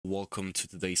welcome to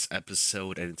today's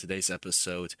episode. And in today's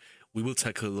episode, we will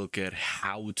take a look at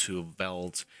how to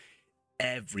weld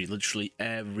literally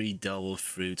every devil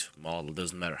fruit model.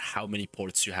 Doesn't matter how many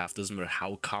ports you have, doesn't matter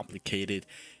how complicated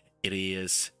it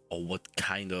is or what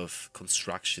kind of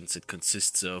constructions it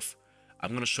consists of.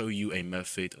 I'm gonna show you a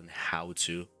method on how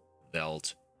to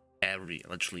weld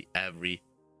literally every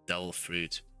devil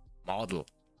fruit model.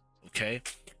 Okay,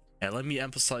 and let me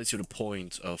emphasize to the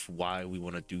point of why we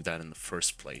want to do that in the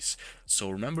first place. So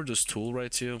remember this tool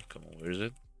right here. Come on, where is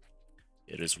it?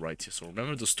 It is right here. So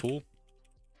remember this tool.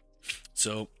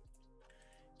 So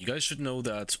you guys should know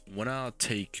that when I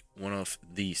take one of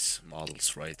these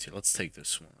models right here, let's take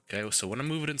this one. Okay, so when I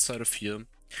move it inside of here,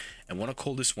 and when I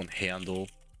call this one handle,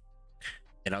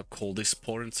 and I'll call this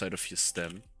part inside of your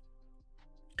stem,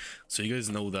 so you guys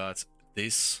know that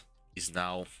this is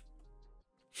now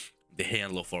the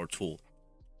handle of our tool.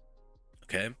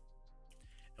 Okay, and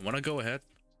when I go ahead,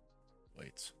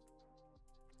 let's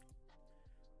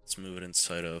move it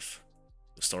inside of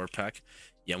the starter pack.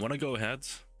 Yeah, when I go ahead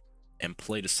and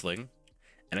play the sling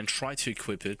and then try to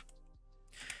equip it,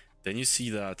 then you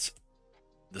see that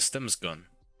the stem is gone.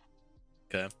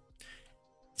 Okay,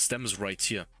 the stem is right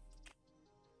here,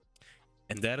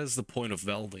 and that is the point of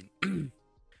welding.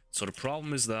 So the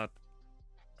problem is that,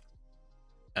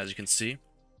 as you can see,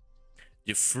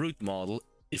 your fruit model,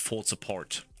 it falls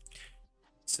apart.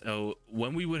 So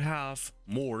when we would have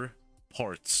more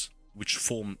parts which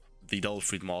form the devil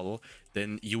fruit model,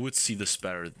 then you would see this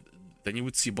better. Then you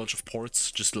would see a bunch of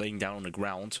parts just laying down on the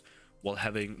ground while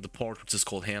having the part which is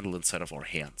called handle inside of our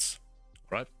hands,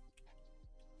 right?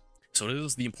 So this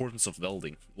is the importance of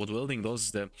welding. What welding does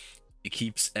is that it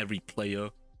keeps every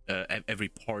every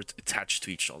part attached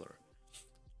to each other.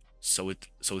 So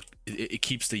it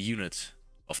keeps the unit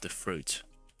of the fruit.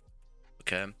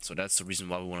 Okay, so that's the reason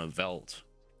why we want to weld.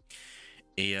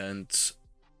 And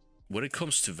when it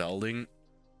comes to welding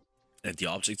and the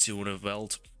objects you want to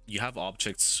weld, you have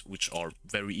objects which are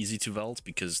very easy to weld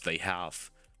because they have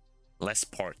less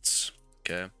parts.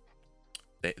 Okay,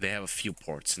 they have a few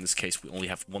parts. In this case, we only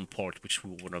have one part which we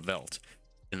want to weld.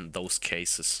 In those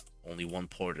cases, only one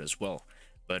part as well.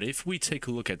 But if we take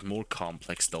a look at more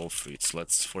complex devil fruits,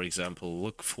 let's for example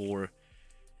look for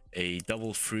a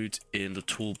devil fruit in the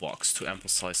toolbox to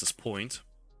emphasize this point.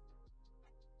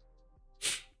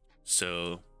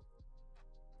 So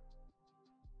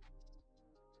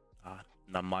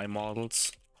now my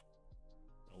models,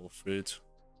 devil fruit.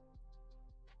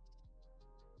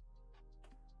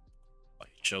 Are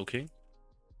you joking?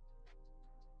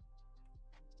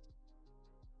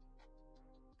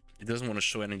 It doesn't want to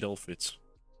show any devil fruits.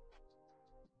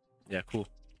 Yeah, cool.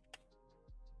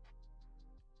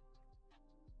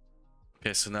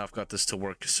 Okay, so now I've got this to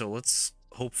work. So let's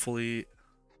hopefully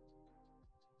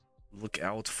look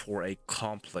out for a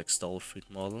complex devil fruit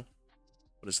model.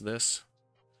 What is this?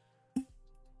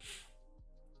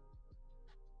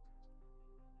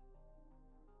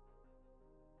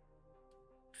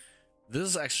 This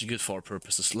is actually good for our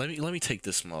purposes. Let me take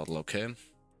this model, okay?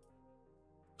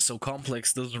 So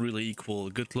complex doesn't really equal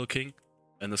good looking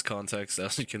in this context,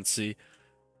 as you can see.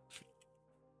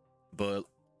 But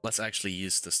let's actually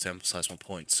use this to emphasize my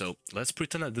point. So let's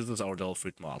pretend that this is our devil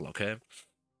fruit model, okay?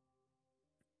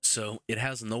 So it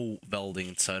has no welding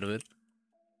inside of it.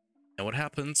 And what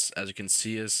happens, as you can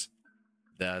see, is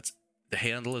that the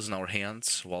handle is in our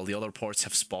hands while the other parts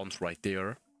have spawned right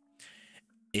there.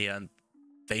 And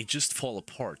they just fall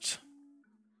apart.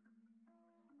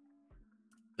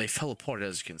 They fell apart,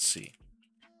 as you can see.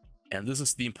 And this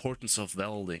is the importance of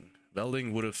welding.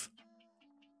 Welding would have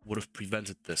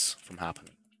prevented this from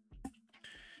happening.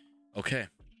 Okay,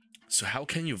 so how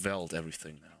can you weld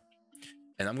everything now?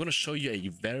 And I'm gonna show you a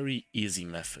very easy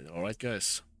method. All right,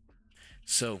 guys.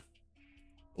 So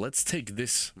let's take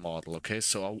this model. Okay,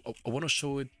 so I want to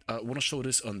show it. I want to show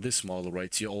this on this model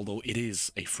right here, although it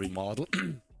is a free model.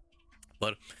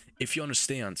 But if you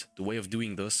understand the way of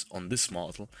doing this on this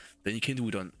model, then you can do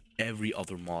it on every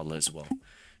other model as well.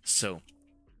 So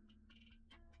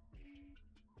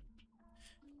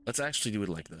let's actually do it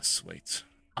like this. Wait,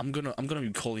 I'm gonna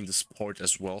be calling this part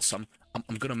as well. So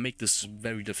I'm gonna make this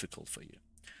very difficult for you.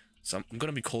 So I'm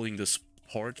gonna be calling this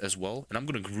part as well, and I'm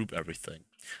gonna group everything.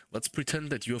 Let's pretend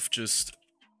that you have just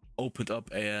opened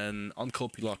up an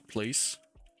uncopylocked place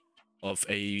of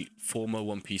a former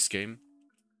One Piece game,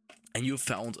 and you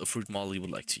found a fruit model you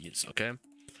would like to use, okay?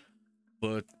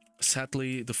 But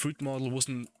sadly, the fruit model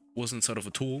wasn't inside of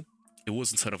a tool, it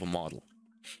was inside of a model.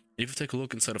 If you take a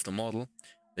look inside of the model,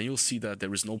 then you'll see that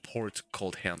there is no port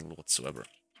called handle whatsoever.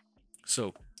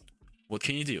 So, what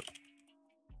can you do?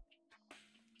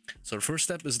 So the first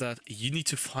step is that you need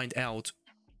to find out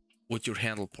what your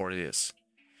handle part is.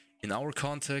 In our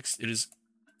context,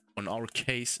 on our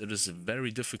case, it is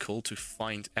very difficult to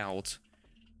find out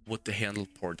what the handle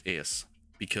part is,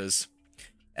 because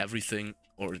everything,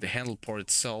 or the handle part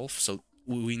itself, so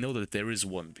we know that there is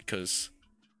one because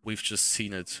we've just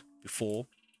seen it before,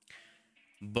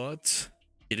 but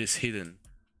it is hidden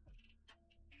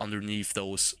underneath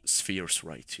those spheres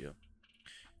right here.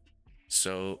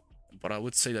 So, but I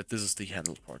would say that this is the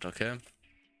handle part, okay?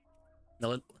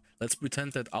 Now let's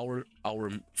pretend that our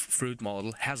fruit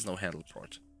model has no handle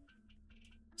part.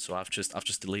 So I've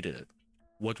just deleted it.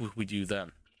 What would we do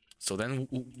then? So then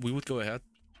we would go ahead,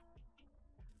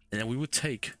 and then we would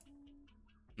take.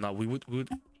 Now we would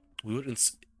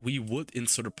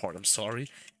insert a part. I'm sorry,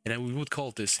 and then we would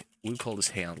call this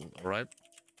handle. All right,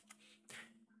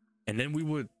 and then we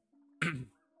would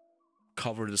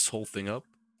cover this whole thing up.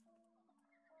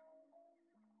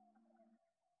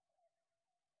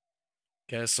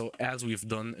 Okay, so as we've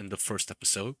done in the first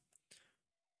episode.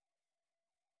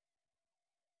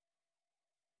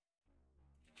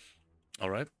 All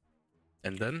right,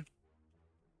 and then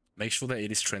make sure that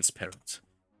it is transparent.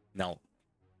 Now,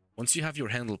 once you have your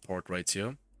handle part right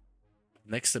here,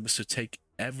 next step is to take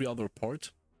every other part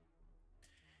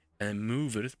and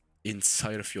move it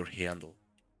inside of your handle.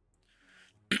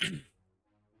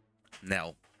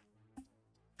 Now,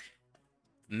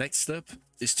 next step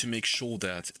is to make sure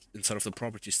that inside of the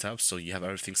properties tab, so you have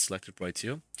everything selected right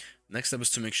here. Next step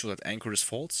is to make sure that anchor is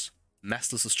false,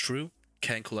 mastless is true,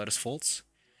 can collide is false,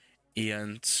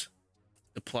 and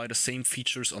apply the same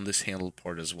features on this handle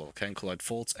part as well. Can collide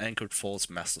false, anchored false,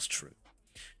 mastless true.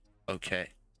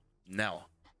 Okay, now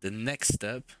the next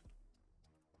step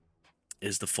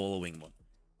is the following one.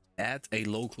 Add a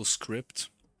local script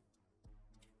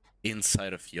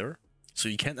inside of here. So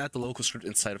you can't add the local script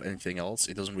inside of anything else.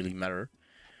 It doesn't really matter.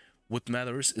 What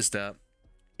matters is that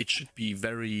it should be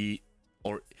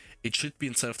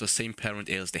inside of the same parent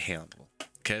as the handle.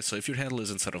 Okay, so if your handle is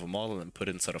inside of a model, then put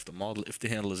it inside of the model. If the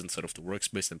handle is inside of the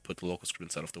workspace, then put the local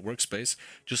script inside of the workspace.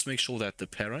 Just make sure that the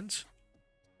parent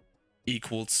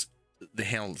equals the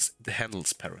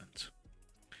handle's parent.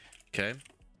 Okay.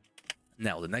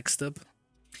 Now the next step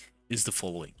is the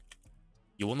following.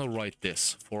 You want to write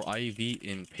this for IV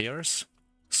in pairs,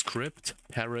 script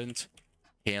parent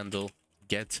handle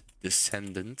get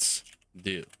descendants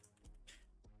do.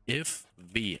 If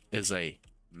V is a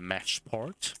match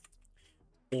part,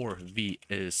 or V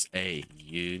is a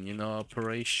union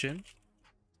operation,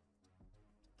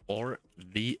 or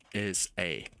V is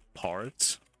a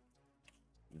part,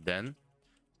 then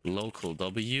local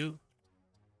W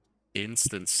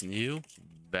instance new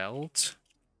belt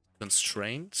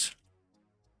constraint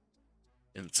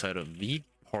inside of V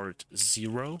part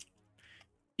 0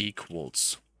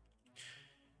 equals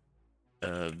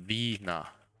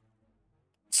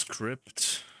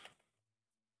script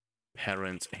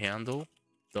parent handle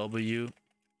W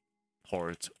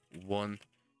part 1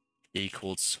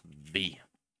 equals V.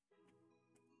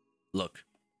 Look,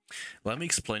 let me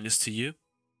explain this to you.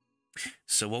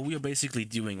 So what we are basically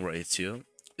doing right here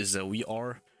is that we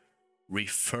are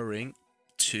referring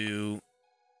to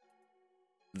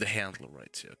the handle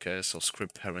right here. Okay, so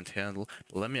script parent handle.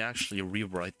 Let me actually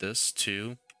rewrite this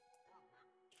to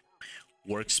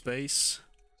workspace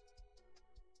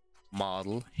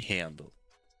model handle,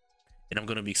 and I'm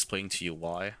going to be explaining to you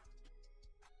why.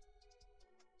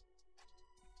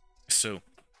 So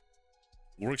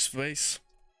workspace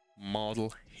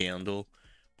model handle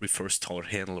refers to our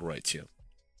handle right here.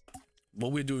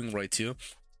 What we're doing right here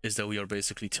is that we are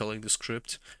basically telling the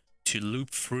script to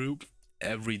loop through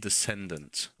every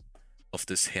descendant of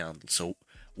this handle. So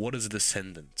what is a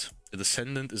descendant? A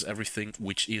descendant is everything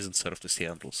which is inside of this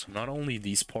handle. So not only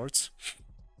these parts,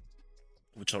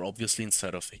 which are obviously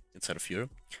inside of here,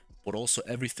 but also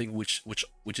everything which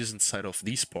is inside of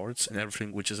these parts, and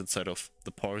everything which is inside of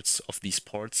the parts of these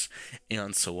parts,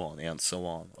 and so on and so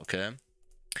on. Okay,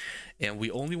 and we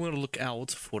only want to look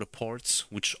out for the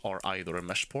parts which are either a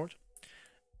mesh part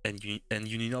and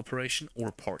union operation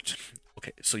or part.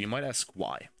 Okay, so you might ask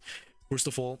why. First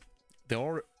of all,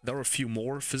 there are a few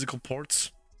more physical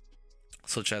parts,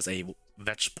 such as a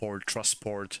wedge port, truss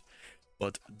port,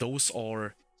 but those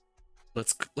are,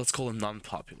 let's call them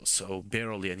non-popular. So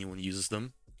barely anyone uses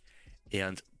them,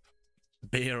 and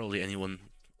barely anyone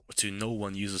to no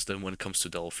one uses them when it comes to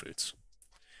Delph fruits.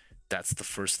 That's the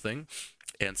first thing.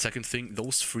 And second thing,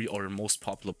 those three are the most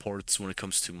popular parts when it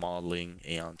comes to modeling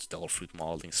and Delph fruit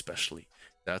modeling especially.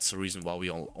 That's the reason why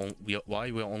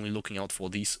we're only looking out for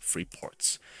these three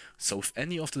parts. So if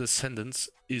any of the descendants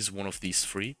is one of these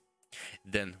three,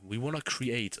 Then we want to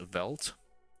create a veld.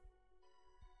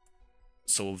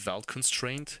 So a veld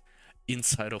constraint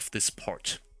inside of this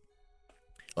part.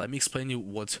 Let me explain you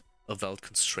what a veld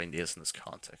constraint is in this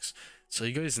context. So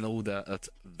you guys know that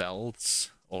velds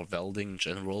or velding in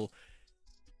general,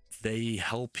 they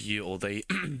help you, or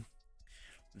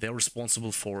they're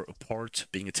responsible for a part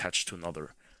being attached to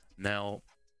another. Now,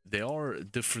 there are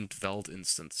different veld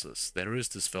instances. There is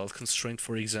this veld constraint,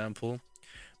 for example,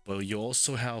 but you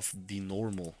also have the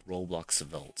normal ROBLOX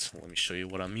veld. Let me show you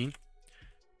what I mean.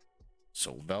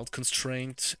 So veld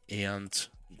constraint and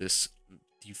this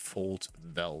default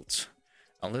veld.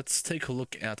 And let's take a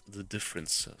look at the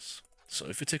differences. So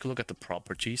if you take a look at the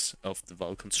properties of the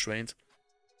veld constraint,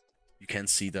 you can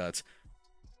see that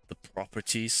the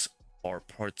properties are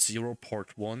part 0,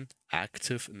 part 1,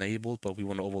 active, enabled, but we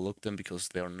want to overlook them because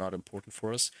they are not important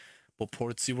for us. But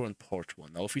port 0 and port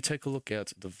 1. Now if we take a look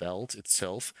at the veld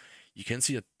itself, you can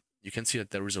see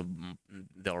that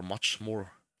there are much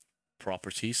more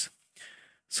properties,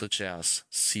 such as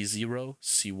C0,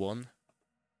 C1,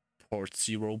 port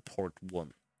 0, port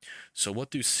 1. So what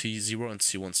do C0 and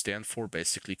C1 stand for?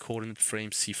 Basically coordinate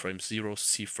frame, C frame 0,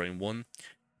 C frame 1.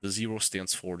 The 0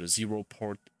 stands for the 0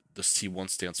 port, the C1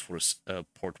 stands for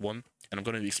port 1. And I'm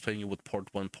going to explain you what port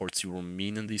 1, port 0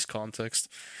 mean in these contexts.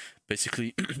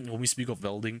 Basically, when we speak of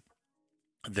welding,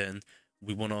 then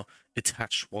we want to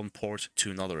attach one port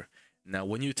to another. Now,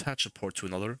 when you attach a port to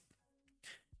another,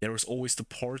 there is always the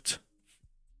port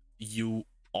you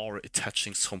are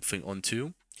attaching something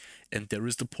onto, and there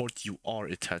is the port you are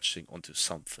attaching onto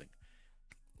something.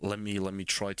 Let me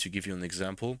try to give you an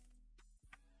example.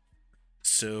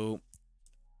 So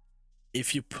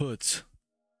if you put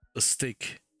a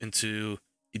stick into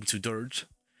dirt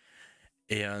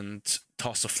and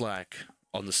toss a flag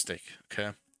on the stick,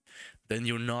 okay, then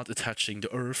you're not attaching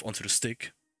the earth onto the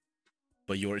stick,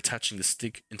 but you're attaching the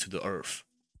stick into the earth,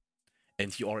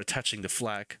 and you are attaching the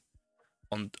flag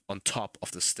on top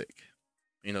of the stick,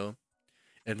 you know.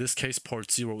 In this case,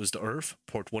 port 0 is the earth,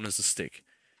 port 1 is the stick.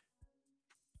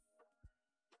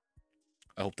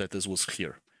 I hope that this was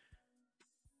clear.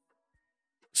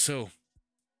 So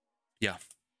yeah,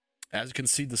 as you can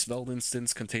see, this veld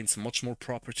instance contains much more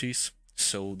properties.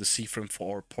 So the C frame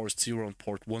for port 0 and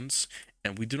port 1s,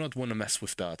 and we do not want to mess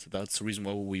with that. That's the reason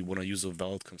why we want to use a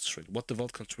veld constraint. What the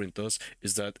veld constraint does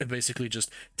is that it basically just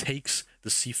takes the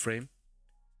C frame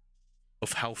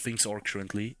of how things are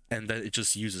currently, and then it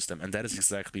just uses them, and that is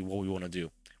exactly what we want to do.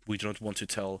 We do not want to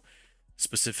tell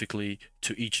specifically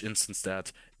to each instance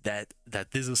that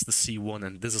this is the C1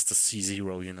 and this is the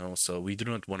C0, you know. So we do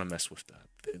not want to mess with that.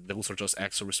 Those are just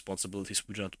extra responsibilities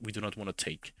we do not want to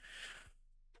take.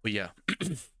 But yeah,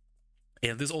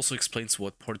 and this also explains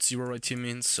what port 0 right here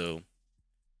means. So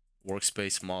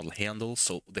workspace model handle.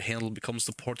 So the handle becomes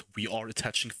the port we are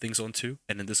attaching things onto,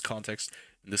 and in this context,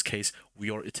 in this case, we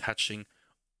are attaching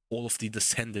all of the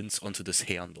descendants onto this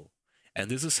handle. And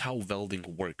this is how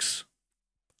welding works.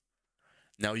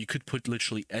 Now you could put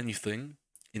literally anything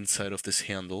inside of this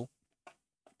handle.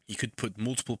 You could put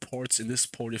multiple ports in this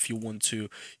port if you want to.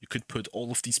 You could put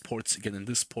all of these ports again in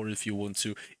this port if you want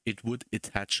to. It would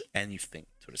attach anything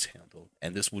to this handle,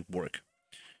 and this would work.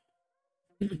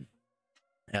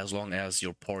 As long as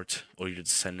your port or your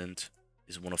descendant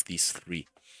is one of these three.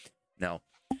 Now,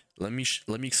 let me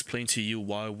explain to you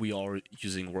why we are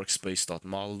using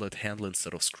workspace.model.handle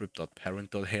instead of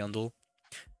script.parent.handle.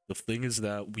 The thing is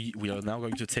that we are now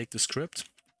going to take the script.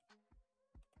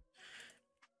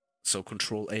 So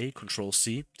Control A, Control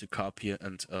C to copy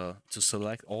and to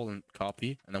select all and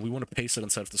copy, and then we want to paste it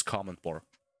inside of this comment bar.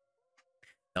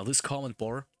 Now this comment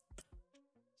bar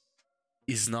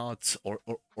is not or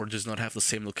does not have the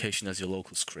same location as your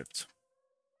local script,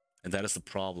 and that is the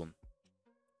problem.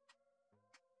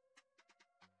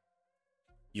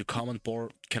 Your comment bar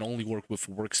can only work with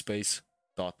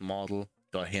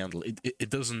workspace.model.handle. It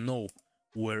doesn't know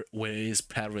where it is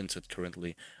parented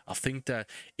currently. I think that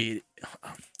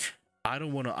I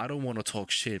don't wanna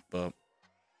talk shit, but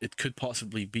it could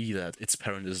possibly be that its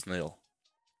parent is nil.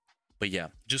 But yeah,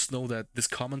 just know that this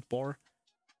comment bar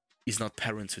is not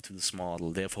parented to this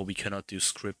model, therefore we cannot do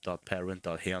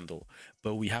script.parent.handle.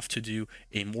 But we have to do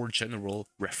a more general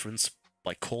reference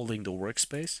by calling the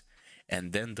workspace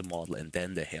and then the model and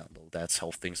then the handle. That's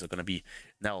how things are gonna be.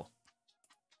 Now,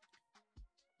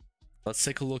 let's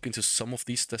take a look into some of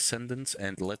these descendants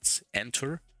and let's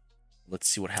enter. Let's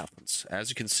see what happens. As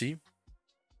you can see,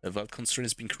 a veld constraint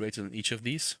has been created in each of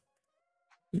these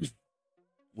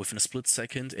within a split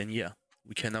second, and yeah,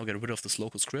 we can now get rid of this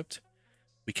local script.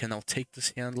 We can now take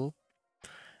this handle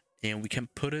and we can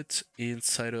put it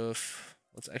inside of,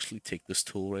 let's actually take this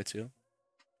tool right here.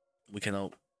 we can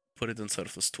now put it inside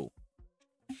of this tool.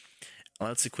 Now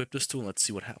let's equip this tool and let's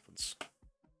see what happens.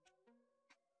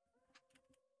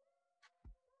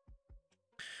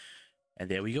 And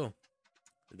there we go.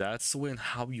 That's the way in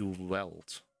how you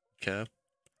weld, okay?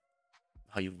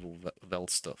 How you weld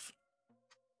stuff.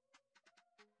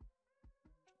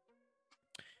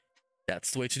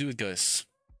 That's the way to do it, guys.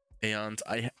 And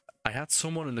I had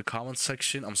someone in the comment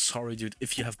section, I'm sorry dude,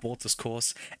 if you have bought this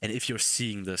course and if you're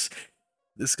seeing this,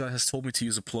 this guy has told me to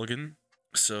use a plugin.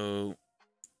 So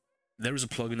there is a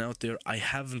plugin out there. I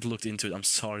haven't looked into it. I'm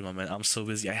sorry, my man. I'm so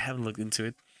busy. I haven't looked into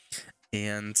it.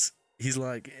 And he's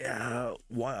like, yeah,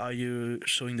 why are you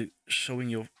showing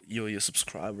your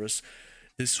subscribers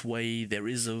this way? There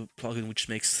is a plugin which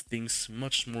makes things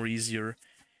much more easier.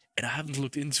 And I haven't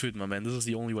looked into it, my man. This is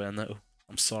the only way I know.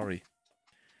 I'm sorry.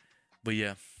 But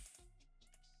yeah.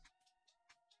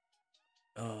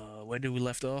 Where did we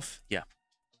left off? Yeah.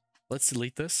 Let's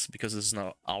delete this because this is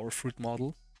now our fruit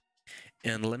model.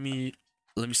 And let me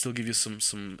still give you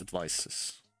some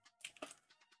advices.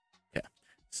 Yeah.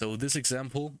 So this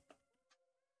example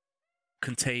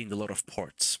contained a lot of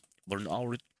parts, but in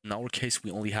our case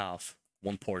we only have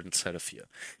one port inside of here.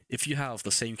 If you have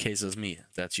the same case as me,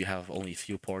 that you have only a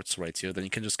few parts right here, then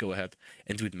you can just go ahead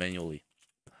and do it manually.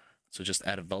 So just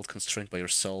add a weld constraint by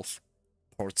yourself.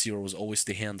 Port 0 is always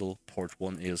the handle. Port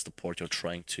 1 is the port you're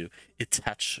trying to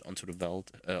attach onto the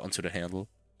weld, onto the handle.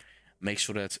 Make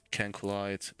sure that can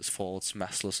collide is false,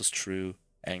 massless is true,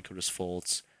 anchor is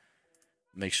false.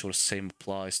 Make sure the same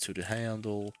applies to the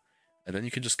handle. And then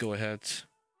you can just go ahead,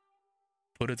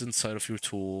 put it inside of your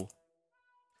tool,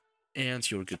 and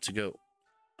you're good to go.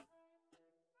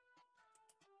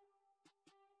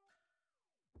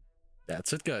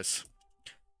 That's it, guys.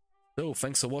 So,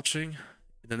 thanks for watching.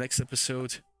 In the next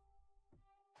episode,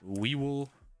 we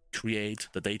will create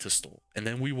the data store, and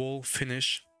then we will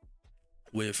finish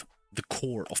with the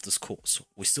core of this course.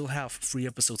 We still have 3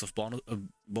 episodes of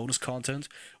bonus content,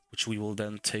 which we will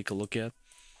then take a look at.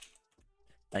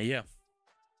 And yeah.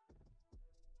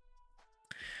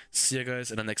 See you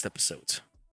guys in the next episode.